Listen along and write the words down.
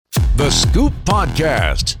The Scoop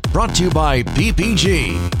Podcast, brought to you by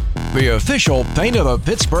PPG, the official paint of the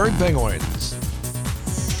Pittsburgh Penguins.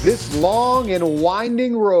 This long and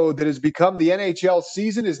winding road that has become the NHL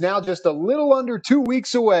season is now just a little under 2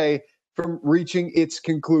 weeks away from reaching its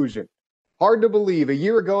conclusion. Hard to believe. A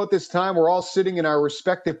year ago at this time, we're all sitting in our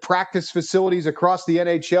respective practice facilities across the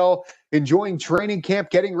NHL, enjoying training camp,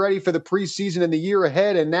 getting ready for the preseason and the year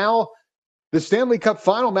ahead. And now the Stanley Cup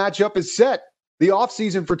Final matchup is set. The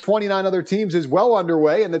offseason for 29 other teams is well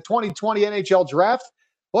underway, and the 2020 NHL Draft,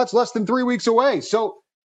 well, it's less than 3 weeks away. So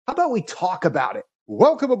how about we talk about it?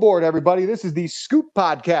 Welcome aboard, everybody. This is the Scoop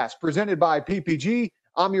Podcast presented by PPG.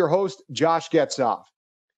 I'm your host, Josh Getzoff.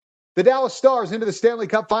 The Dallas Stars into the Stanley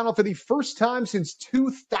Cup Final for the first time since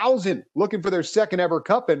 2000, looking for their second ever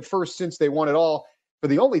cup and first since they won it all for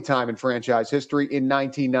the only time in franchise history in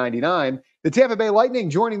 1999. The Tampa Bay Lightning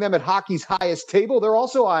joining them at hockey's highest table. They're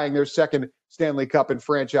also eyeing their second Stanley Cup in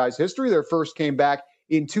franchise history. Their first came back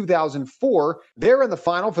in 2004. They're in the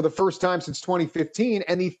final for the first time since 2015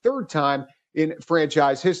 and the third time in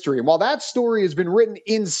franchise history. And while that story has been written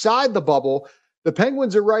inside the bubble, the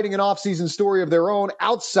Penguins are writing an offseason story of their own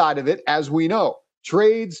outside of it, as we know.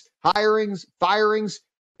 Trades, hirings, firings.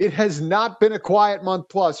 It has not been a quiet month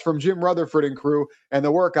plus from Jim Rutherford and crew, and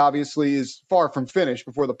the work obviously is far from finished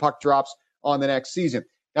before the puck drops on the next season.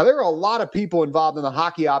 Now, there are a lot of people involved in the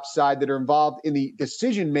hockey ops side that are involved in the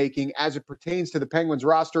decision-making as it pertains to the Penguins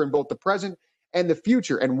roster in both the present and the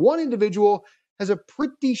future. And one individual has a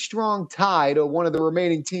pretty strong tie to one of the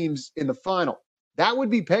remaining teams in the final. That would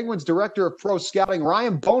be Penguins Director of Pro Scouting,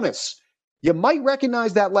 Ryan Bowness. You might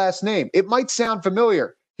recognize that last name. It might sound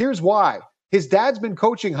familiar. Here's why. His dad's been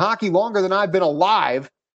coaching hockey longer than I've been alive,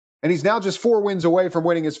 and he's now just 4 wins away from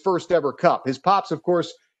winning his first ever cup. His pops, of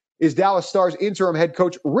course, is Dallas Stars interim head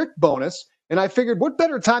coach Rick Bowness, and I figured what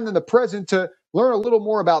better time than the present to learn a little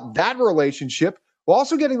more about that relationship, while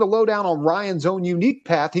also getting the lowdown on Ryan's own unique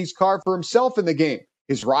path he's carved for himself in the game,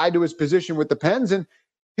 his ride to his position with the Pens, and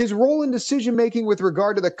his role in decision-making with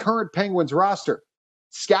regard to the current Penguins roster.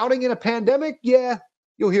 Scouting in a pandemic? Yeah,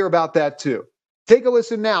 you'll hear about that too. Take a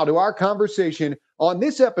listen now to our conversation on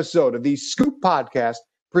this episode of the Scoop Podcast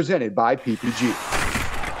presented by PPG.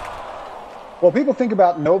 Well, people think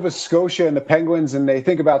about Nova Scotia and the Penguins, and they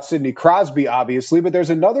think about Sidney Crosby, obviously, but there's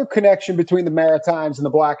another connection between the Maritimes and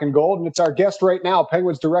the Black and Gold, and it's our guest right now,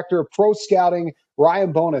 Penguins Director of Pro Scouting,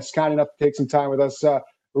 Ryan Bowness, kind enough to take some time with us.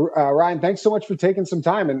 Ryan, thanks so much for taking some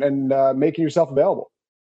time and making yourself available.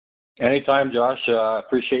 Anytime, Josh.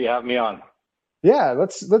 Appreciate you having me on. Yeah,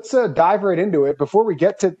 let's dive right into it. Before we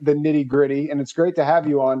get to the nitty gritty, and it's great to have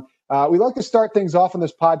you on, we like to start things off on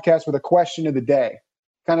this podcast with a question of the day.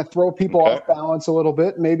 Kind of throw people off balance a little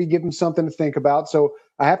bit, maybe give them something to think about. So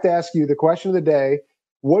I have to ask you the question of the day.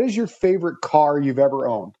 What is your favorite car you've ever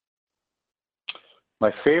owned?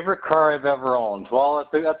 My favorite car I've ever owned? Well,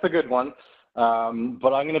 that's a good one. But I'm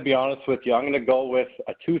going to be honest with you. I'm going to go with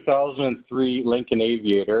a 2003 Lincoln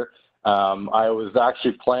Aviator. I was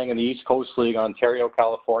actually playing in the East Coast League, Ontario,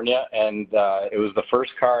 California, and it was the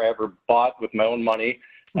first car I ever bought with my own money.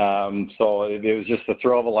 So it was just a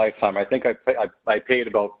thrill of a lifetime. I think I paid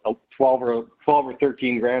about 12 or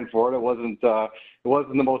 13 grand for it. It wasn't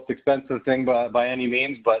the most expensive thing by any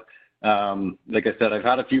means, but like I said, I've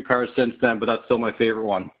had a few cars since then, but that's still my favorite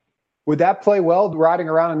one. Would that play well riding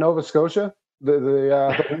around in Nova Scotia,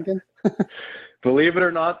 the Lincoln? Believe it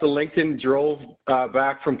or not, the Lincoln drove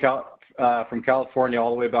back from California all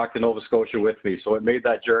the way back to Nova Scotia with me, so it made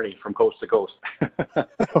that journey from coast to coast.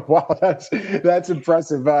 Wow, that's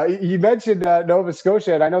impressive. You mentioned Nova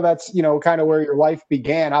Scotia, and I know that's kind of where your life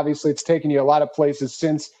began. Obviously, it's taken you a lot of places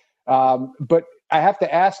since. But I have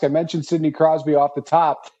to ask. I mentioned Sidney Crosby off the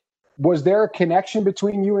top. Was there a connection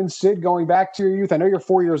between you and Sid going back to your youth? I know you're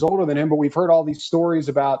 4 years older than him, but we've heard all these stories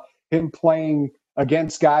about him playing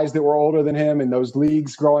against guys that were older than him in those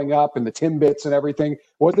leagues growing up and the Timbits and everything.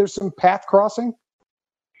 Was there some path crossing?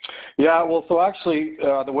 Yeah, well, so actually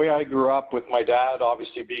the way I grew up with my dad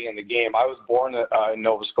obviously being in the game, I was born in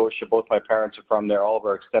Nova Scotia. Both my parents are from there. All of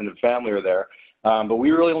our extended family are there. But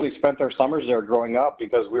we really only spent our summers there growing up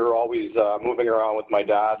because we were always moving around with my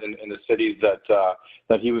dad in the cities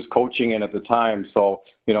that he was coaching in at the time. So,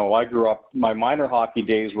 I grew up, my minor hockey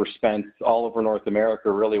days were spent all over North America,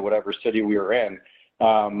 really whatever city we were in.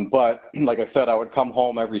 But like I said, I would come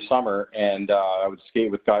home every summer and I would skate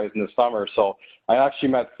with guys in the summer. So I actually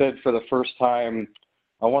met Sid for the first time,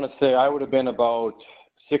 I want to say I would have been about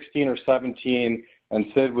 16 or 17. And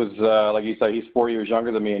Sid was, like you said, he's 4 years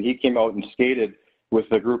younger than me, and he came out and skated with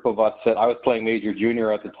a group of us. I was playing major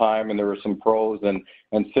junior at the time, and there were some pros. And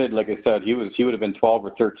Sid, like I said, he would have been 12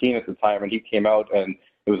 or 13 at the time, and he came out and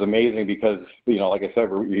it was amazing because, like I said,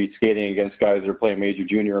 he's skating against guys that are playing major,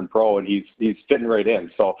 junior, and pro, and he's fitting right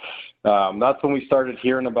in. So that's when we started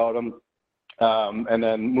hearing about him. And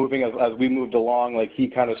then as we moved along, like he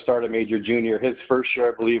kind of started major, junior. His first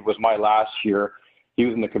year, I believe, was my last year. He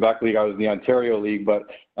was in the Quebec League. I was in the Ontario League, but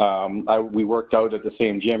we worked out at the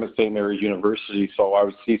same gym at St. Mary's University. So I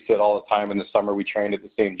would see Sid all the time in the summer. We trained at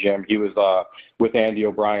the same gym. He was with Andy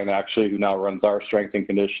O'Brien, actually, who now runs our strength and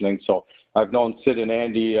conditioning. So I've known Sid and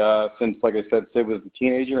Andy since, like I said, Sid was a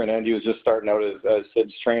teenager and Andy was just starting out as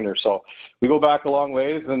Sid's trainer. So we go back a long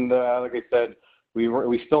ways. And like I said,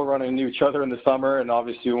 we still run into each other in the summer. And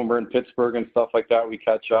obviously when we're in Pittsburgh and stuff like that, we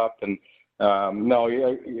catch up. And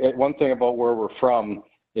one thing about where we're from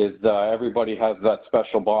is everybody has that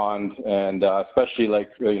special bond, and especially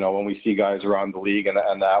when we see guys around the league and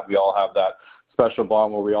that, we all have that special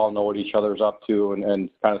bond where we all know what each other's up to and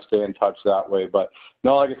kind of stay in touch that way. But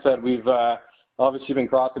no, like I said, we've obviously been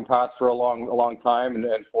crossing paths for a long time,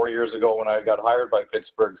 and 4 years ago when I got hired by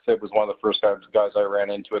Pittsburgh, Sid was one of the first guys I ran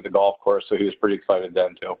into at the golf course, so he was pretty excited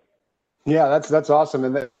then too. Yeah, that's awesome.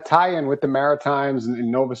 And the tie-in with the Maritimes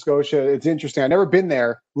in Nova Scotia, it's interesting. I've never been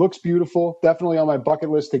there. Looks beautiful. Definitely on my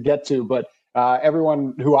bucket list to get to. But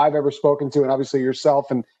everyone who I've ever spoken to, and obviously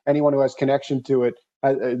yourself and anyone who has connection to it,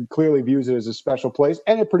 clearly views it as a special place.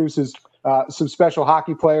 And it produces some special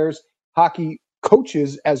hockey players, hockey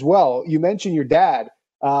coaches as well. You mentioned your dad.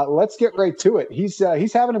 Let's get right to it. He's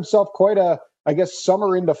having himself quite a, I guess,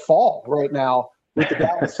 summer into fall right now with the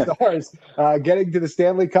Dallas Stars, getting to the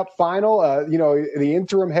Stanley Cup Final, the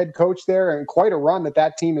interim head coach there, and quite a run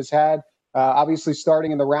that team has had, obviously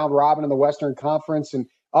starting in the round robin in the Western Conference and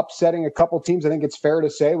upsetting a couple teams. I think it's fair to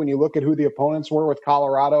say when you look at who the opponents were with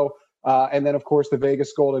Colorado, and then, of course, the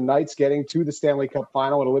Vegas Golden Knights getting to the Stanley Cup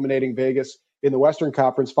Final and eliminating Vegas in the Western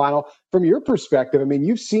Conference Final. From your perspective, I mean,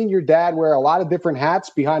 you've seen your dad wear a lot of different hats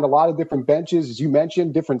behind a lot of different benches, as you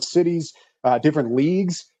mentioned, different cities, different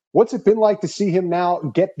leagues. What's it been like to see him now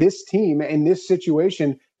get this team in this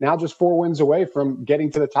situation, now just 4 wins away from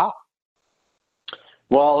getting to the top?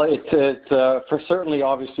 Well, it's for certainly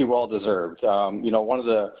obviously well-deserved. One of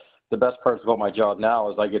the best parts about my job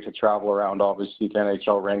now is I get to travel around, obviously, to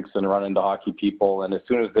NHL rinks and run into hockey people. And as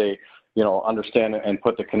soon as they, understand and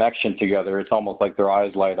put the connection together, it's almost like their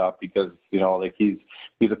eyes light up because,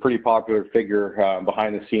 he's a pretty popular figure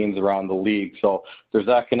behind the scenes around the league. So there's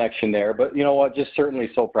that connection there. But you know what, just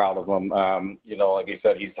certainly so proud of him. Like I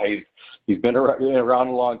said, he's been around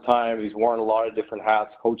a long time. He's worn a lot of different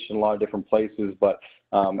hats, coached in a lot of different places. But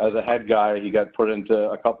as a head guy, he got put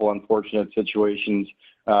into a couple unfortunate situations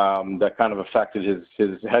that kind of affected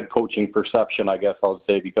his head coaching perception, I guess I'll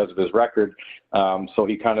say, because of his record. So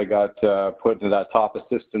he kind of got put into that top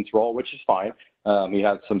assistant's role, which is fine. He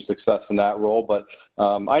had some success in that role, but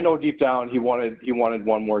I know deep down he wanted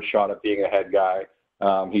one more shot at being a head guy.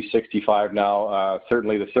 He's 65 now.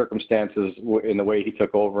 Certainly the circumstances in the way he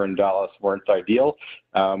took over in Dallas weren't ideal,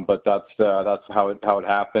 but that's how it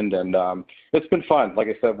happened, and it's been fun. Like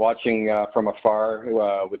I said, watching from afar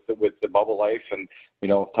with the bubble life, and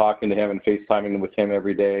talking to him and FaceTiming with him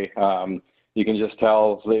every day. You can just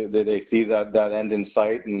tell they see that end in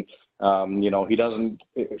sight, and he doesn't.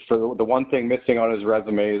 For the one thing missing on his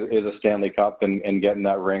resume is a Stanley Cup and getting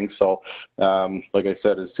that ring. So, like I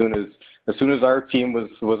said, as soon as our team was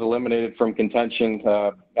eliminated from contention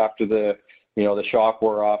after the shock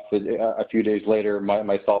wore off, a few days later,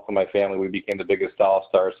 myself and my family, we became the biggest Dallas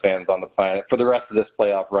Stars fans on the planet for the rest of this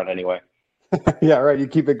playoff run anyway. Yeah, right. You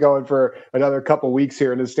keep it going for another couple weeks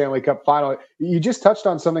here in the Stanley Cup Final. You just touched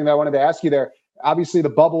on something that I wanted to ask you there. Obviously, the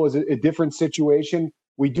bubble is a different situation.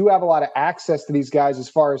 We do have a lot of access to these guys as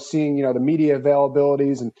far as seeing, the media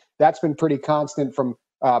availabilities, and that's been pretty constant from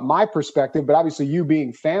my perspective. But obviously, you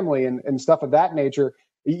being family and stuff of that nature,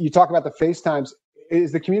 you talk about the FaceTimes.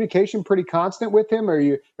 Is the communication pretty constant with him? Or are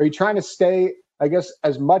you trying to stay, I guess,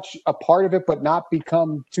 as much a part of it, but not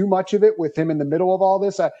become too much of it with him in the middle of all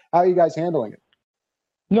this? How are you guys handling it?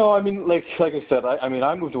 No, I mean, like I said,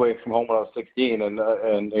 I moved away from home when I was 16,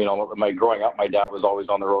 and growing up, my dad was always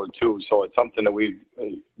on the road too. So it's something that we've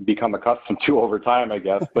become accustomed to over time, I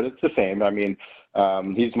guess. But it's the same. I mean,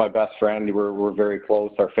 he's my best friend. We're very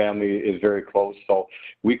close. Our family is very close. So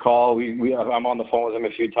we call. I'm on the phone with him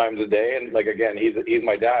a few times a day. And he's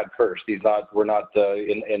my dad first. We're not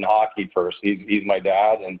in hockey first. He's my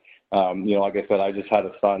dad, and Like I said, I just had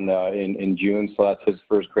a son in June, so that's his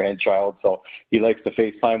first grandchild. So he likes to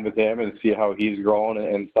FaceTime with him and see how he's grown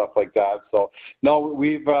and stuff like that. So no,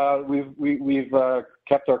 we've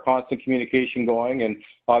kept our constant communication going, and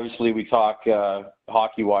obviously we talk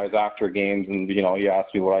hockey-wise after games, and he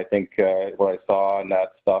asked me what I think, what I saw, and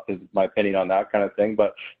that stuff is my opinion on that kind of thing.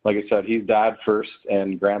 But like I said, he's dad first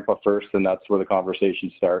and grandpa first, and that's where the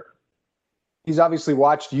conversations start. He's obviously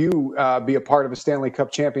watched you be a part of a Stanley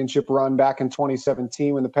Cup championship run back in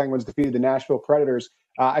 2017 when the Penguins defeated the Nashville Predators.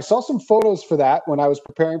 I saw some photos for that when I was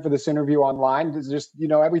preparing for this interview online. It's just,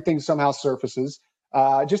 everything somehow surfaces.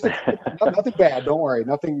 Nothing bad. Don't worry.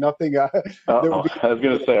 Nothing. I was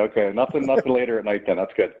going to say, okay, nothing later at night then.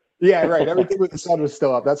 That's good. Yeah, right. Everything with the sun was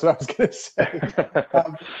still up. That's what I was going to say.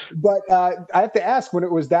 But I have to ask, when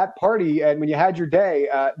it was that party and when you had your day,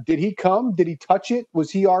 did he come? Did he touch it?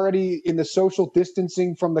 Was he already in the social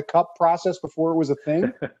distancing from the cup process before it was a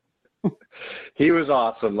thing? He was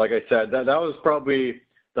awesome. Like I said, that was probably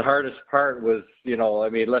the hardest part was,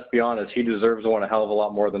 let's be honest, he deserves one a hell of a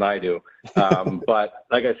lot more than I do. But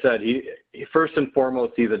like I said, he first and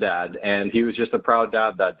foremost, he's a dad, and he was just a proud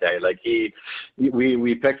dad that day. Like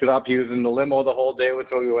we picked it up. He was in the limo the whole day with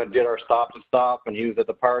me. We went and did our stop and stop, and he was at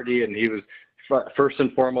the party, and he was first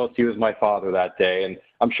and foremost, he was my father that day. And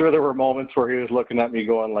I'm sure there were moments where he was looking at me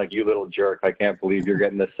going like, you little jerk, I can't believe you're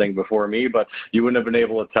getting this thing before me, but you wouldn't have been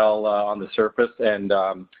able to tell on the surface. And,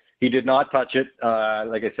 he did not touch it.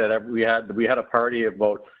 Like I said, we had a party of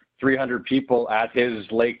about 300 people at his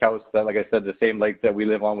lake house. That, like I said, the same lake that we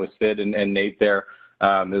live on with Sid and Nate there.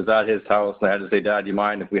 It was at his house, and I had to say, Dad, do you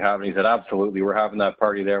mind if we have it? And he said, absolutely. We're having that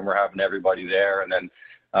party there, and we're having everybody there. And then,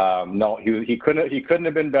 no, he couldn't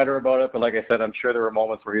have been better about it. But like I said, I'm sure there were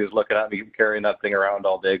moments where he was looking at me carrying that thing around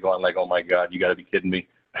all day, going like, oh my God, you got to be kidding me.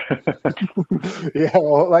 Yeah,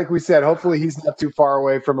 well, like we said, hopefully he's not too far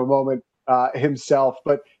away from a moment himself.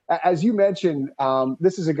 But as you mentioned,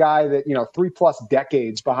 this is a guy that, 3+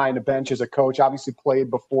 decades behind a bench as a coach, obviously played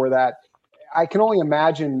before that. I can only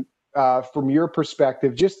imagine from your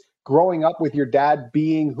perspective, just growing up with your dad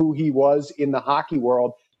being who he was in the hockey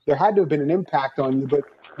world, there had to have been an impact on you. But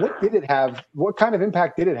what did it have? What kind of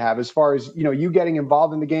impact did it have as far as, you getting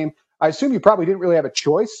involved in the game? I assume you probably didn't really have a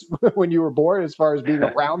choice when you were born as far as being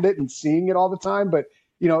around it and seeing it all the time. But,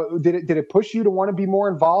 did it push you to want to be more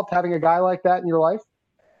involved having a guy like that in your life?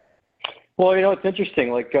 Well, it's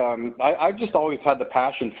interesting. Like, I've just always had the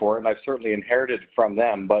passion for it, and I've certainly inherited from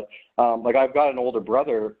them. But, I've got an older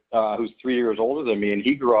brother who's 3 years older than me, and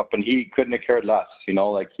he grew up, and he couldn't have cared less.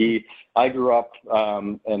 I grew up,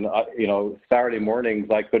 Saturday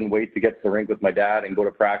mornings, I couldn't wait to get to the rink with my dad and go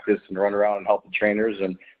to practice and run around and help the trainers,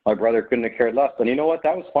 and my brother couldn't have cared less. And you know what?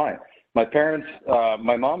 That was fine. My parents,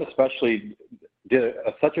 my mom especially, did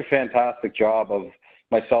such a fantastic job of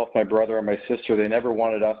myself, my brother, and my sister. They never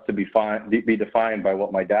wanted us to be defined by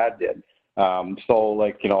what my dad did. I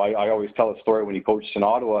always tell a story when he coached in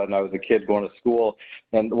Ottawa and I was a kid going to school,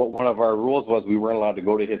 and one of our rules was we weren't allowed to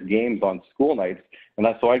go to his games on school nights. And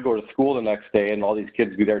so I'd go to school the next day, and all these kids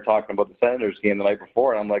would be there talking about the Senators game the night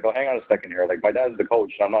before. And I'm like, oh, hang on a second here. Like, my dad's the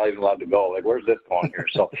coach, and I'm not even allowed to go. Like, where's this going here?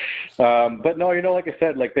 So, but no, like I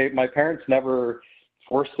said, like my parents never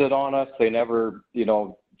forced it on us. They never,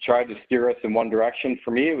 tried to steer us in one direction. For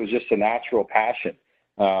me, it was just a natural passion.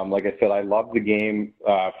 Like I said, I loved the game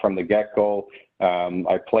from the get-go.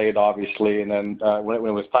 I played, obviously, and then when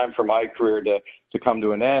it was time for my career to come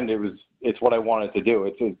to an end, it's what I wanted to do.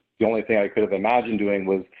 It's the only thing I could have imagined doing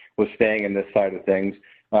was staying in this side of things.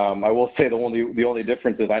 I will say the only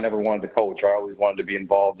difference is I never wanted to coach. I always wanted to be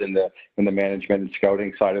involved in the management and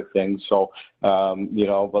scouting side of things. So,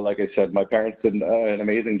 but like I said, my parents did an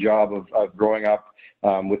amazing job of growing up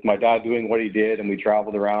with my dad doing what he did, and we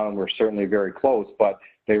traveled around, and we're certainly very close, but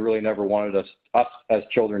they really never wanted us as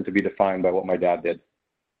children to be defined by what my dad did.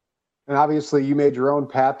 And obviously you made your own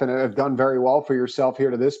path and have done very well for yourself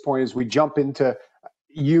here to this point as we jump into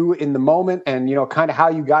you in the moment and, kind of how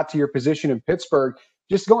you got to your position in Pittsburgh.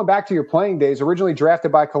 Just going back to your playing days, originally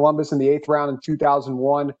drafted by Columbus in the 8th round in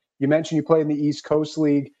 2001. You mentioned you played in the East Coast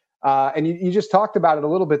League, and you just talked about it a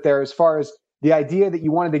little bit there as far as the idea that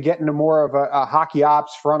you wanted to get into more of a hockey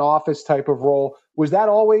ops, front office type of role. Was that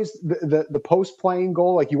always the post-playing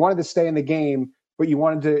goal? Like, you wanted to stay in the game, but you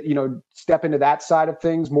wanted to, step into that side of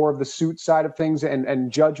things, more of the suit side of things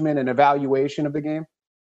and judgment and evaluation of the game?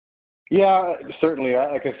 Yeah, certainly.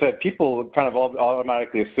 Like I said, people kind of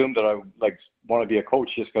automatically assume that I want to be a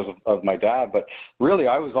coach just because of my dad. But really,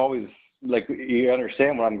 I was always, like, you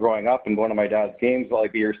understand when I'm growing up and going to my dad's games,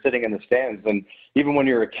 like, you're sitting in the stands, and even when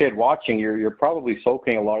you're a kid watching, you're probably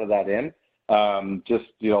soaking a lot of that in. just,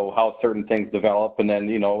 how certain things develop. And then,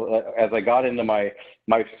 as I got into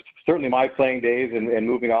certainly my playing days and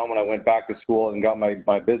moving on when I went back to school and got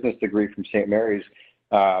my business degree from St. Mary's,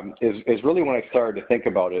 is really when I started to think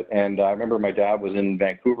about it. And I remember my dad was in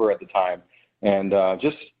Vancouver at the time. And I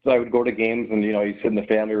would go to games and, you'd sit in the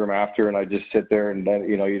family room after, and I'd just sit there and then,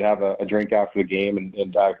 you'd have a drink after the game.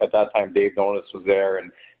 And at that time, Dave Bowness was there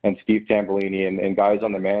and Steve Tambellini and guys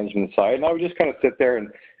on the management side. And I would just kind of sit there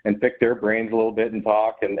and pick their brains a little bit and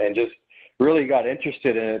talk and just really got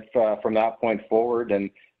interested in it from that point forward.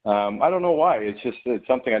 And I don't know why. It's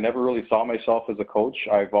something I never really saw myself as a coach.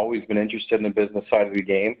 I've always been interested in the business side of the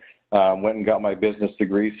game. Went and got my business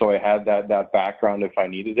degree, so I had that background if I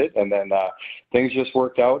needed it. And then things just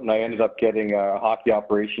worked out, and I ended up getting a hockey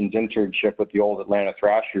operations internship with the old Atlanta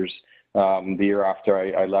Thrashers the year after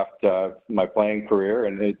I left my playing career,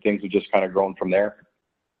 and things have just kind of grown from there.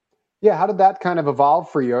 Yeah, how did that kind of evolve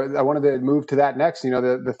for you? I wanted to move to that next.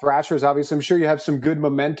 The Thrashers, obviously, I'm sure you have some good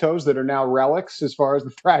mementos that are now relics as far as the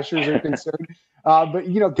Thrashers are concerned. But,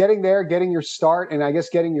 getting there, getting your start, and I guess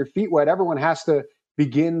getting your feet wet, everyone has to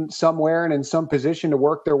begin somewhere and in some position to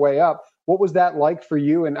work their way up. What was that like for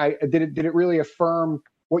you? And did it really affirm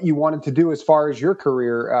what you wanted to do as far as your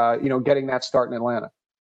career, getting that start in Atlanta?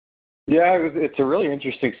 Yeah, it's a really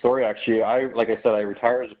interesting story, actually. Like I said, I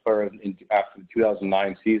retired as a player after the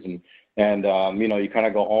 2009 season. And, you kind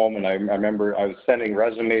of go home, and I remember I was sending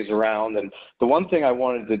resumes around. And the one thing I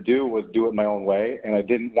wanted to do was do it my own way. And I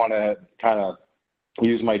didn't want to kind of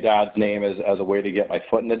use my dad's name as a way to get my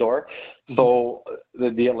foot in the door. Mm-hmm. So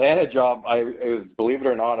the Atlanta job, believe it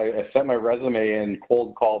or not, I sent my resume in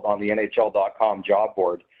cold called on the NHL.com job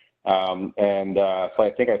board. So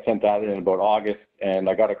I think I sent that in about August, and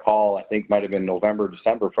I got a call, I think might have been November,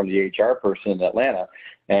 December, from the HR person in Atlanta.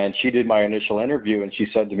 And she did my initial interview, and she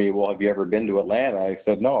said to me, well, have you ever been to Atlanta? I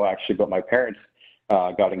said, no, actually, but my parents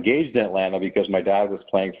got engaged in Atlanta because my dad was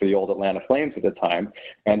playing for the old Atlanta Flames at the time.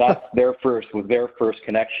 And that's their first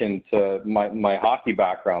connection to my hockey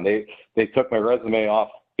background. They took my resume off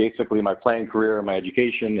basically my playing career and my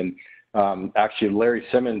education, and actually Larry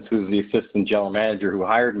Simmons, who's the assistant general manager who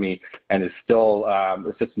hired me and is still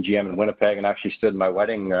assistant GM in Winnipeg and actually stood in my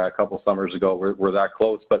wedding a couple summers ago. We're that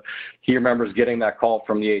close. But he remembers getting that call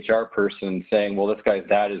from the HR person saying, well, this guy's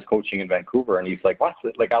dad is coaching in Vancouver. And he's like, what?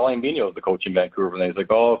 Like Alain Vigneault is the coach in Vancouver. And he's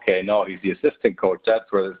like, oh, okay, no, he's the assistant coach.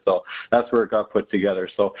 That's where it got put together.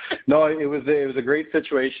 So no, it was a great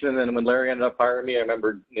situation. And then when Larry ended up hiring me, I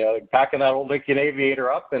remember packing that old Lincoln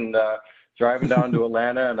Aviator up and driving down to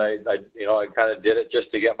Atlanta, and I kind of did it just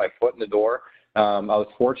to get my foot in the door. I was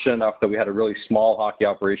fortunate enough that we had a really small hockey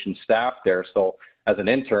operations staff there. So as an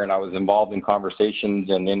intern, I was involved in conversations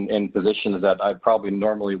and in positions that I probably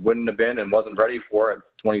normally wouldn't have been and wasn't ready for at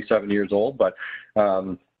 27 years old. But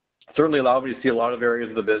certainly allowed me to see a lot of areas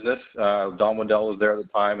of the business. Don Wendell was there at the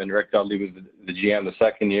time, and Rick Dudley was the GM the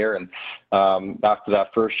second year. And after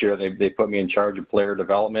that first year, they put me in charge of player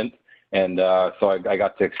development. And so I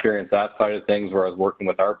got to experience that side of things where I was working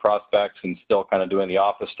with our prospects and still kind of doing the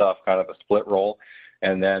office stuff, kind of a split role.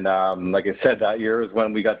 And then, like I said, that year is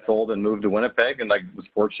when we got sold and moved to Winnipeg. And I was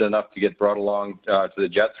fortunate enough to get brought along to the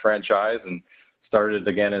Jets franchise and started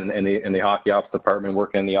again in the hockey ops department,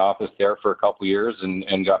 working in the office there for a couple of years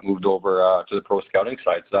and got moved over to the pro scouting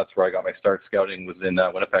side. So that's where I got my start scouting, was in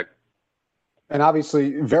Winnipeg. And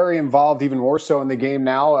obviously very involved, even more so in the game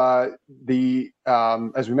now. As we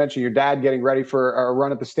mentioned, your dad getting ready for a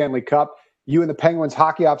run at the Stanley Cup, you and the Penguins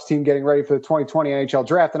hockey ops team getting ready for the 2020 NHL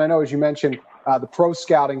Draft. And I know, as you mentioned, the pro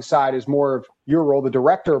scouting side is more of your role, the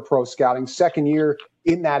director of pro scouting, second year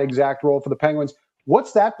in that exact role for the Penguins.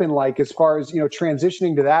 What's that been like as far as,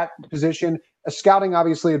 transitioning to that position? Scouting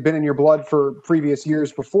obviously had been in your blood for previous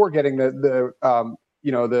years before getting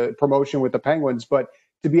the promotion with the Penguins, but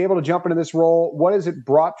to be able to jump into this role, what has it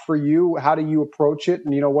brought for you? How do you approach it?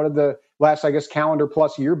 And, what have the last, calendar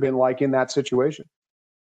plus year been like in that situation?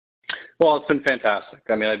 Well, it's been fantastic.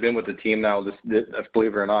 I mean, I've been with the team now,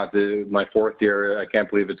 believe it or not, my fourth year. I can't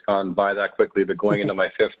believe it's gone by that quickly, but going into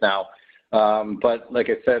my fifth now. But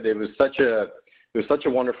like I said, it was such a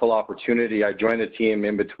wonderful opportunity. I joined the team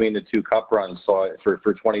in between the two cup runs. So for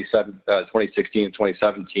 2016 and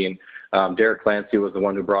 2017, Derek Clancy was the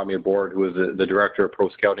one who brought me aboard, who was the director of pro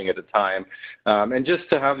scouting at the time. And just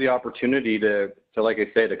to have the opportunity to, like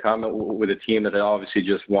I say, to come with a team that had obviously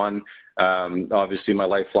just won. Obviously my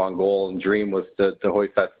lifelong goal and dream was to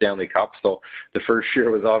hoist that Stanley Cup. So the first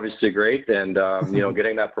year was obviously great. And,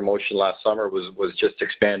 getting that promotion last summer was just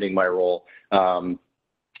expanding my role. And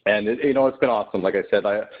it's been awesome. Like I said,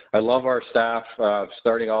 I love our staff,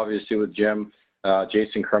 starting obviously with Jim.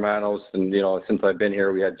 Jason Carmanos, and since I've been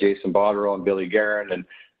here, we had Jason Botterill and Billy Guerin and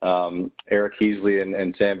Eric Heasley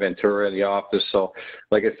and Sam Ventura in the office. So,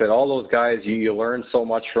 like I said, all those guys you learn so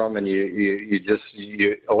much from, and you just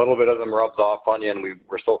a little bit of them rubs off on you. And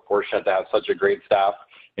we're so fortunate to have such a great staff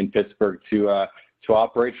in Pittsburgh to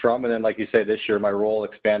operate from. And then, like you say, this year my role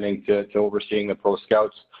expanding to overseeing the pro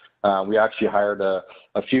scouts. We actually hired a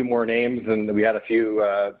few more names, and we had a few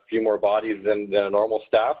more bodies than a normal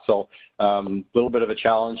staff. So a little bit of a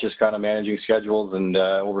challenge, just kind of managing schedules and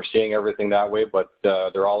overseeing everything that way. But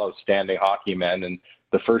they're all outstanding hockey men. And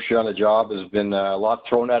the first year on the job has been a lot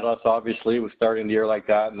thrown at us, obviously, with starting the year like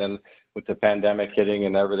that, and then with the pandemic hitting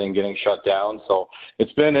and everything getting shut down. So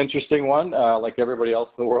it's been an interesting one. Like everybody else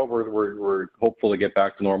in the world, we're hopeful to get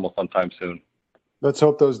back to normal sometime soon. Let's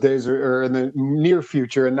hope those days are in the near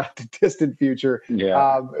future and not the distant future.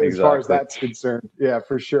 Yeah, as far as that's concerned. Yeah,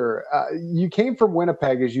 for sure. You came from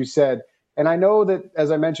Winnipeg, as you said, and I know that,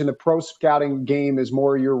 as I mentioned, the pro scouting game is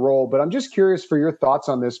more your role, but I'm just curious for your thoughts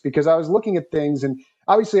on this, because I was looking at things, and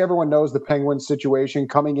obviously everyone knows the Penguins situation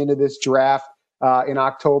coming into this draft in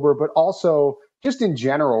October, but also just in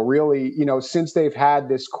general, really, since they've had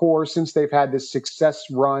this core, since they've had this success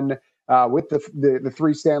run with the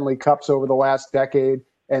 3 Stanley Cups over the last decade,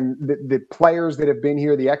 and the players that have been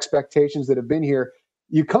here, the expectations that have been here.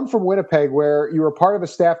 You come from Winnipeg, where you were part of a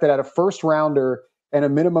staff that had a first rounder and a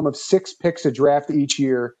minimum of 6 picks a draft each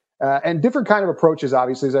year, and different kind of approaches,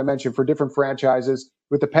 obviously, as I mentioned, for different franchises,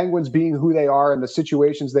 with the Penguins being who they are and the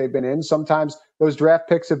situations they've been in. Sometimes those draft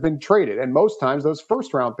picks have been traded, and most times those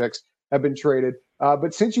first round picks have been traded.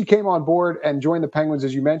 But since you came on board and joined the Penguins,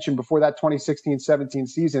 as you mentioned, before that 2016-17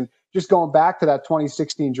 season, just going back to that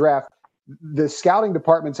 2016 draft, the scouting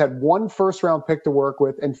departments had 1 first-round pick to work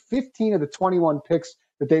with, and 15 of the 21 picks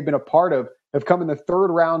that they've been a part of have come in the 3rd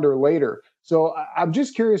round or later. So I'm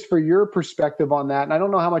just curious for your perspective on that. And I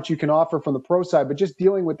don't know how much you can offer from the pro side, but just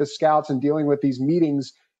dealing with the scouts and dealing with these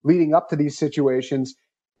meetings leading up to these situations,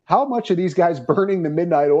 how much are these guys burning the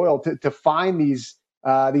midnight oil to find these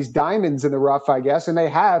diamonds in the rough, I guess? And they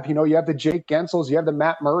have, you have the Jake Gensels, you have the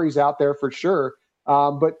Matt Murrays out there for sure.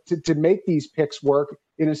 But to make these picks work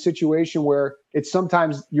in a situation where it's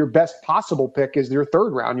sometimes your best possible pick is your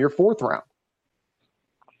 3rd round, your 4th round.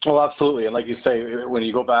 Well, absolutely. And like you say, when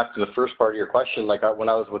you go back to the first part of your question, like when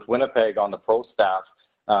I was with Winnipeg on the pro staff,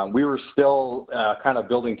 we were still kind of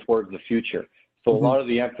building towards the future. So a lot of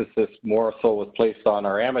the emphasis more so was placed on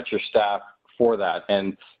our amateur staff for that.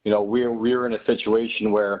 And, we were in a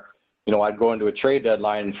situation where, I'd go into a trade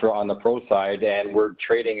deadline on the pro side, and we're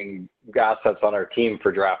trading assets on our team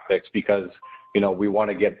for draft picks because, we want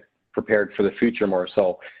to get prepared for the future more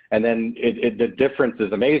so. And then the difference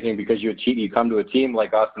is amazing, because you come to a team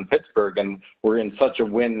like us in Pittsburgh, and we're in such a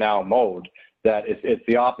win now mode that it's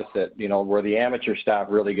the opposite, where the amateur staff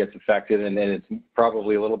really gets affected, and it's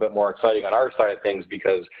probably a little bit more exciting on our side of things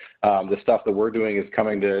because the stuff that we're doing is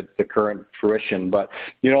coming to current fruition. But,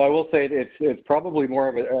 I will say it's probably more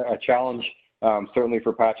of a challenge, certainly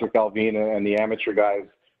for Patrick Alvin and the amateur guys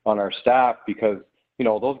on our staff, because,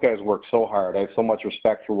 those guys work so hard. I have so much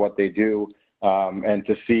respect for what they do. And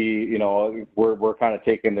to see, we're kind of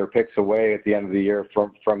taking their picks away at the end of the year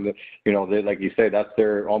from the, they, like you say, that's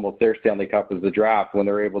almost their Stanley Cup is the draft, when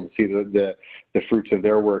they're able to see the fruits of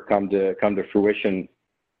their work come to fruition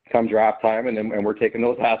come draft time, and we're taking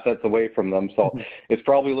those assets away from them. So it's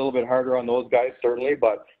probably a little bit harder on those guys, certainly,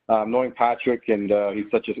 but knowing Patrick, and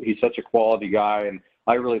he's such a quality guy, and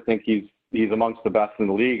I really think he's amongst the best in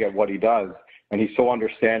the league at what he does, and he's so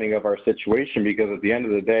understanding of our situation, because at the end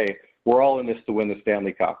of the day, we're all in this to win the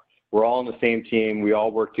Stanley Cup. We're all on the same team. We all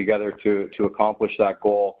work together to accomplish that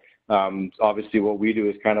goal. Obviously, what we do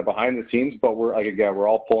is kind of behind the scenes, but we're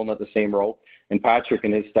all pulling at the same rope. And Patrick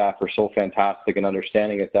and his staff are so fantastic and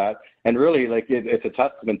understanding at that. And really, it's a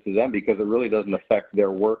testament to them, because it really doesn't affect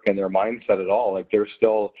their work and their mindset at all. Like, they're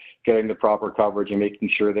still getting the proper coverage and making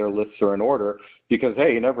sure their lists are in order, because,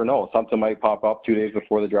 hey, you never know. Something might pop up 2 days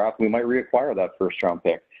before the draft. We might reacquire that first-round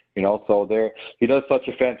pick. So he does such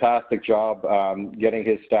a fantastic job getting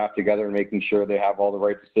his staff together and making sure they have all the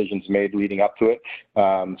right decisions made leading up to it.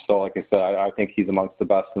 So like I said, I think he's amongst the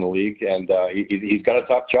best in the league, and he's got a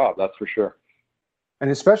tough job, that's for sure. And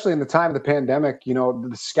especially in the time of the pandemic,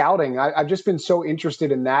 the scouting, I've just been so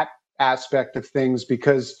interested in that aspect of things,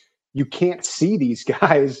 because you can't see these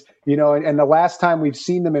guys, and the last time we've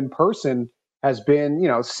seen them in person has been,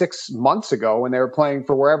 6 months ago, when they were playing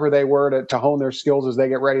for wherever they were to hone their skills as they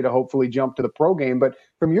get ready to hopefully jump to the pro game. But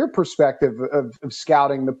from your perspective of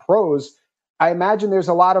scouting the pros, I imagine there's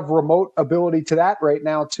a lot of remote ability to that right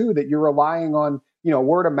now too, that you're relying on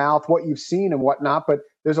word of mouth, what you've seen and whatnot, but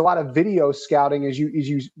there's a lot of video scouting as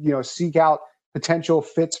you seek out potential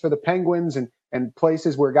fits for the Penguins and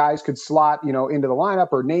places where guys could slot, into the lineup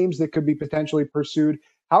or names that could be potentially pursued.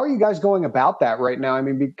 How are you guys going about that right now? I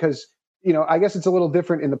mean, because, I guess it's a little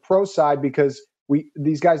different in the pro side because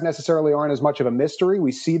these guys necessarily aren't as much of a mystery.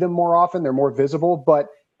 We see them more often. They're more visible, but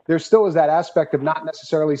there still is that aspect of not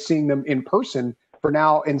necessarily seeing them in person for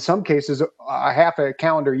now, in some cases, a half a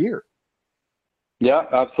calendar year. Yeah,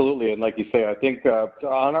 absolutely. And like you say, I think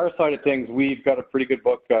on our side of things, we've got a pretty good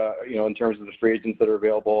book, in terms of the free agents that are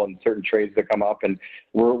available and certain trades that come up. And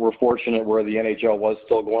we're fortunate where the NHL was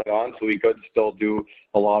still going on, so we could still do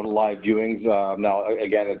a lot of live viewings. Now,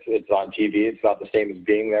 again, it's on TV. It's not the same as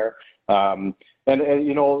being there. And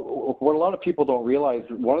what a lot of people don't realize,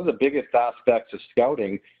 one of the biggest aspects of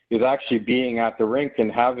scouting is actually being at the rink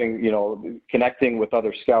and having, connecting with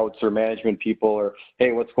other scouts or management people, or,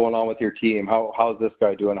 hey, what's going on with your team? How's this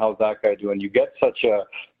guy doing? How's that guy doing? You get such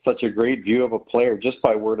a great view of a player just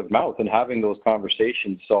by word of mouth and having those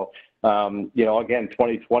conversations. So, again,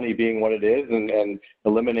 2020 being what it is and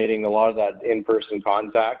eliminating a lot of that in-person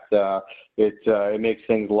contact, it makes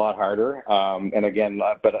things a lot harder. From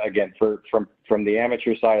the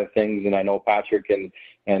amateur side of things, and I know Patrick and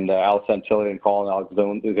Al Santilli and Colin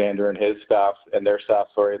Alexander and his staff and their staff,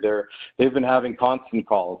 they've been having constant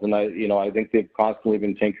calls, and I think they've constantly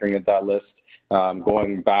been tinkering at that list,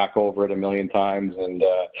 going back over it a million times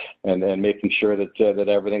and making sure that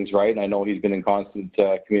everything's right. And I know he's been in constant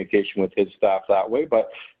communication with his staff that way. But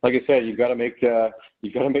like I said, you've got to make the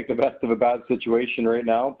best of a bad situation right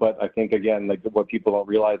now. But I think, again, like what people don't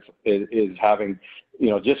realize is having,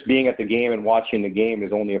 just being at the game and watching the game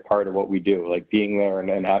is only a part of what we do. Like being there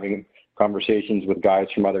and having conversations with guys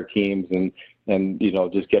from other teams and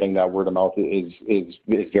just getting that word of mouth is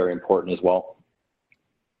very important as well.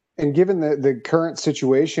 And given the current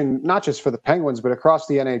situation, not just for the Penguins, but across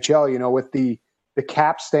the NHL, with the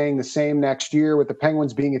cap staying the same next year, with the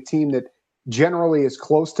Penguins being a team that generally is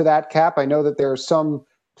close to that cap, I know that there are some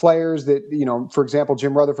players that, for example,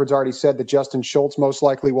 Jim Rutherford's already said that Justin Schultz most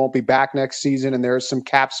likely won't be back next season, and there's some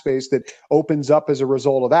cap space that opens up as a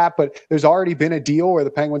result of that. But there's already been a deal where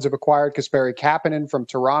the Penguins have acquired Kasperi Kapanen from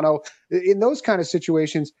Toronto. In those kind of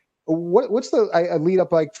situations, what's the lead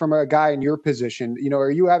up like from a guy in your position?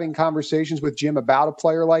 Are you having conversations with Jim about a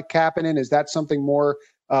player like Kapanen? Is that something more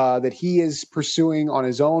that he is pursuing on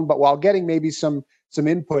his own, but while getting maybe some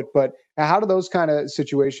input? But how do those kind of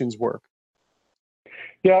situations work?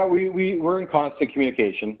 Yeah, we're in constant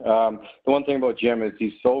communication. The one thing about Jim is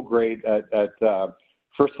he's so great at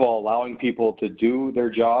first of all, allowing people to do their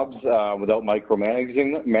jobs without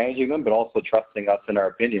managing them, but also trusting us in our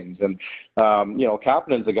opinions. And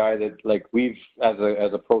Kapanen's a guy that we've as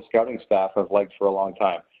a pro scouting staff have liked for a long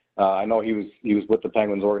time. I know he was with the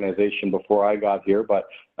Penguins organization before I got here, but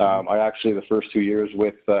I actually the first 2 years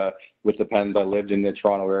with the Pens I lived in the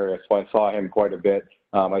Toronto area, so I saw him quite a bit.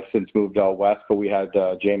 I've since moved out west, but we had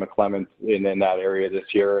Jay McClement in that area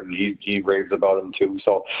this year, and he raves about him too.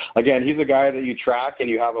 So again, he's a guy that you track and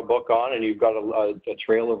you have a book on, and you've got a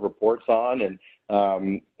trail of reports on,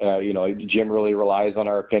 and Jim really relies on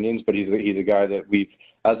our opinions, but he's a guy that we've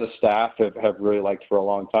as a staff have really liked for a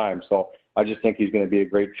long time. So I just think he's going to be a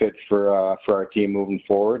great fit for our team moving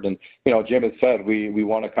forward. And Jim has said we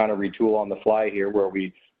want to kind of retool on the fly here, where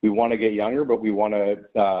we want to get younger, but we want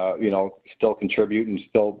to, still contribute and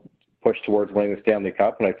still push towards winning the Stanley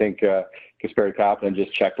Cup. And I think Kasperi Kapanen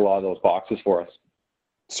just checked a lot of those boxes for us.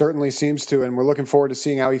 Certainly seems to, and we're looking forward to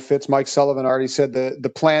seeing how he fits. Mike Sullivan already said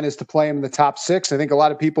the plan is to play him in the top six. I think a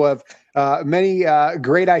lot of people have many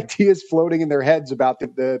great ideas floating in their heads about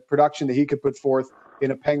the production that he could put forth in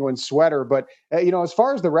a Penguin sweater. But, as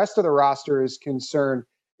far as the rest of the roster is concerned,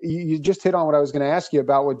 you just hit on what I was going to ask you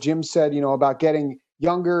about, what Jim said, about getting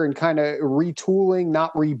younger and kind of retooling,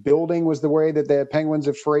 not rebuilding was the way that the Penguins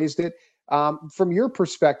have phrased it. From your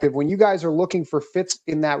perspective, when you guys are looking for fits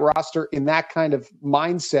in that roster, in that kind of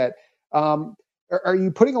mindset, are you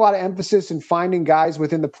putting a lot of emphasis in finding guys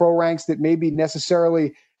within the pro ranks that maybe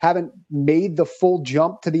necessarily haven't made the full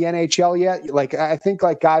jump to the NHL yet? I think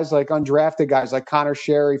guys like undrafted guys like Connor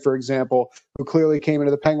Sherry, for example, who clearly came into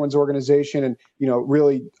the Penguins organization and,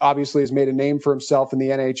 really obviously has made a name for himself in the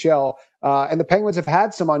NHL. And the Penguins have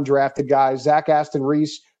had some undrafted guys, Zach Aston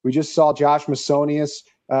Reese. We just saw Josh Masonius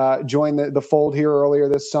join the fold here earlier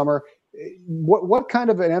this summer. What kind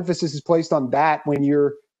of an emphasis is placed on that when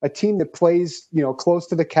you're a team that plays, close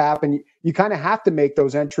to the cap, and you kind of have to make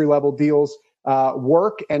those entry-level deals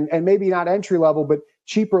work, and maybe not entry-level, but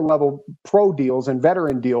cheaper-level pro deals and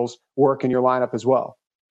veteran deals work in your lineup as well?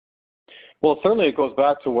 Well, certainly it goes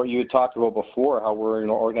back to what you had talked about before, how we're an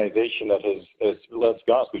organization that has let's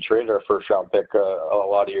be honest, we traded our first round pick a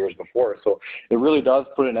lot of years before. So it really does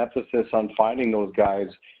put an emphasis on finding those guys.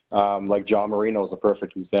 Like John Marino is a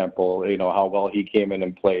perfect example, how well he came in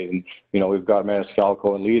and played. And, we've got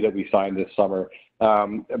Maniscalco and Lee that we signed this summer.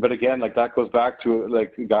 But again, like that goes back to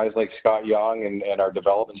like guys like Scott Young and our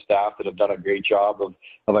development staff that have done a great job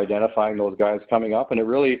of identifying those guys coming up. And it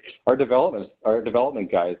really, our development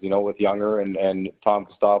guys, with Younger and Tom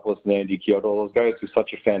Kostopoulos and Andy Kyoto, those guys do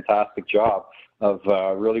such a fantastic job of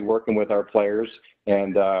really working with our players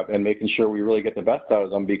and making sure we really get the best out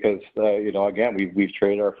of them because, again, we've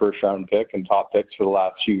traded our first round pick and top picks for the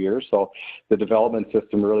last few years. So the development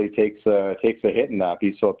system really takes a hit in that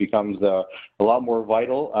piece. So it becomes a lot more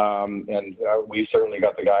vital. And we certainly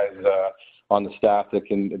got the guys on the staff that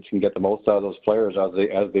can get the most out of those players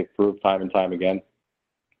as they've proved time and time again.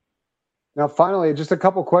 Now, finally, just a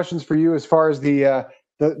couple questions for you as far as the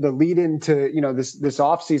lead into this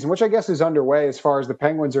off season, which I guess is underway as far as the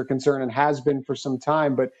Penguins are concerned and has been for some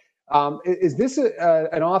time. But is this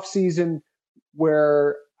an off season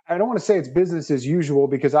where I don't want to say it's business as usual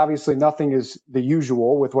because obviously nothing is the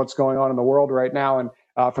usual with what's going on in the world right now and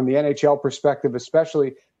from the NHL perspective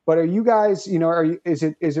especially. But are you guys, is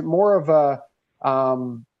it more of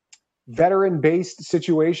a veteran-based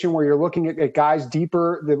situation where you're looking at guys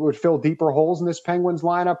deeper that would fill deeper holes in this Penguins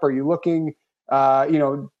lineup? Are you looking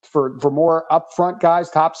for more upfront guys,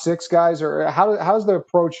 top six guys, or how's the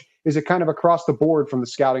approach? Is it kind of across the board from the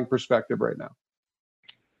scouting perspective right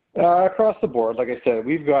now? Across the board, like I said,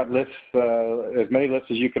 we've got lists, as many lists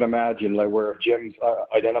as you can imagine, like where Jim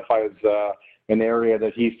identifies an area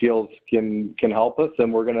that he feels can help us,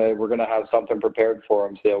 and we're gonna have something prepared for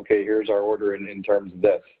him. Say, okay, here's our order in terms of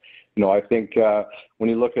this. I think when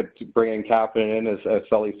you look at bringing Kapanen in, as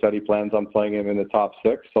Sully said, he plans on playing him in the top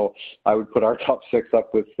six. So I would put our top six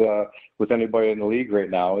up with anybody in the league right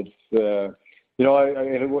now. It's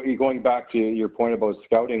going back to your point about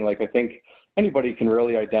scouting, like I think anybody can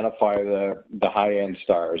really identify the high-end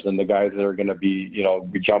stars and the guys that are going to be,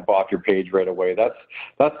 jump off your page right away.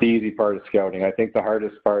 That's the easy part of scouting. I think the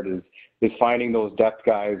hardest part is finding those depth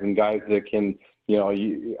guys and guys that can.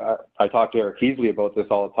 I talk to Eric Heasley about this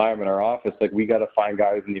all the time in our office. Like, we got to find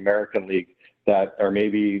guys in the American League that are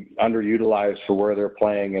maybe underutilized for where they're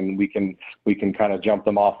playing, and we can kind of jump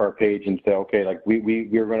them off our page and say, okay, like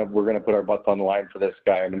we're gonna put our butts on the line for this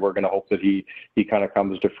guy, and we're gonna hope that he kind of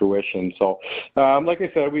comes to fruition. So, like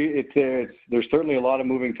I said, there's certainly a lot of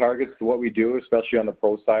moving targets to what we do, especially on the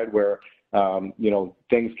pro side, where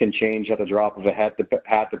things can change at the drop of a hat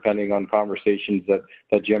depending on conversations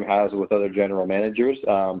that Jim has with other general managers.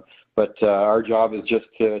 But our job is just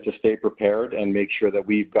to stay prepared and make sure that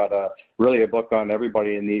we've got really a book on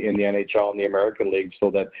everybody in the NHL and the American League so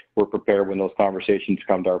that we're prepared when those conversations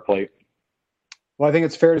come to our plate. Well, I think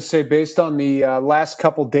it's fair to say, based on the last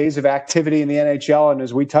couple days of activity in the NHL, and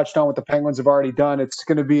as we touched on what the Penguins have already done, it's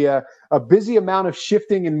going to be a busy amount of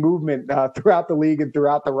shifting and movement throughout the league and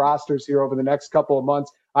throughout the rosters here over the next couple of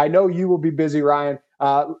months. I know you will be busy, Ryan.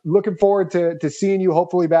 Looking forward to seeing you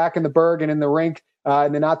hopefully back in the Berg and in the rink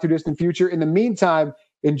in the not-too-distant future. In the meantime,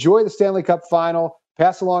 enjoy the Stanley Cup Final.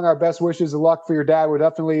 Pass along our best wishes of luck for your dad. We're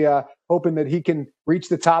definitely hoping that he can reach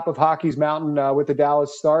the top of hockey's mountain with the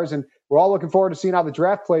Dallas Stars. And we're all looking forward to seeing how the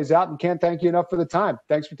draft plays out, and can't thank you enough for the time.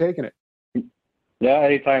 Thanks for taking it. Yeah,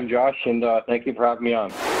 anytime, Josh, and thank you for having me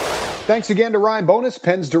on. Thanks again to Ryan Bowness,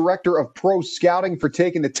 Penn's Director of Pro Scouting, for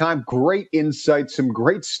taking the time. Great insights, some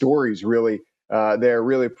great stories, really. There.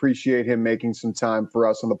 Really appreciate him making some time for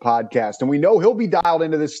us on the podcast. And we know he'll be dialed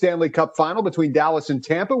into the Stanley Cup Final between Dallas and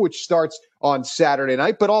Tampa, which starts on Saturday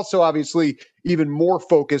night, but also obviously even more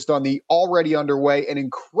focused on the already underway and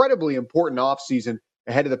incredibly important offseason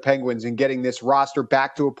ahead of the Penguins and getting this roster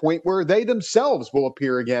back to a point where they themselves will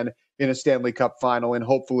appear again in a Stanley Cup Final and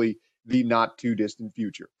hopefully the not too distant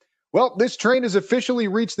future. Well, this train has officially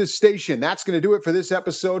reached this station. That's going to do it for this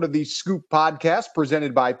episode of the Scoop Podcast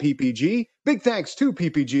presented by PPG. Big thanks to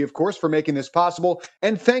PPG, of course, for making this possible.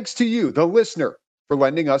 And thanks to you, the listener, for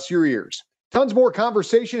lending us your ears. Tons more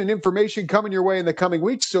conversation and information coming your way in the coming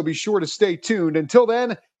weeks, so be sure to stay tuned. Until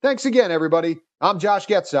then, thanks again, everybody. I'm Josh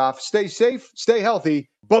Getzoff. Stay safe, stay healthy.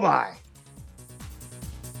 Bye-bye.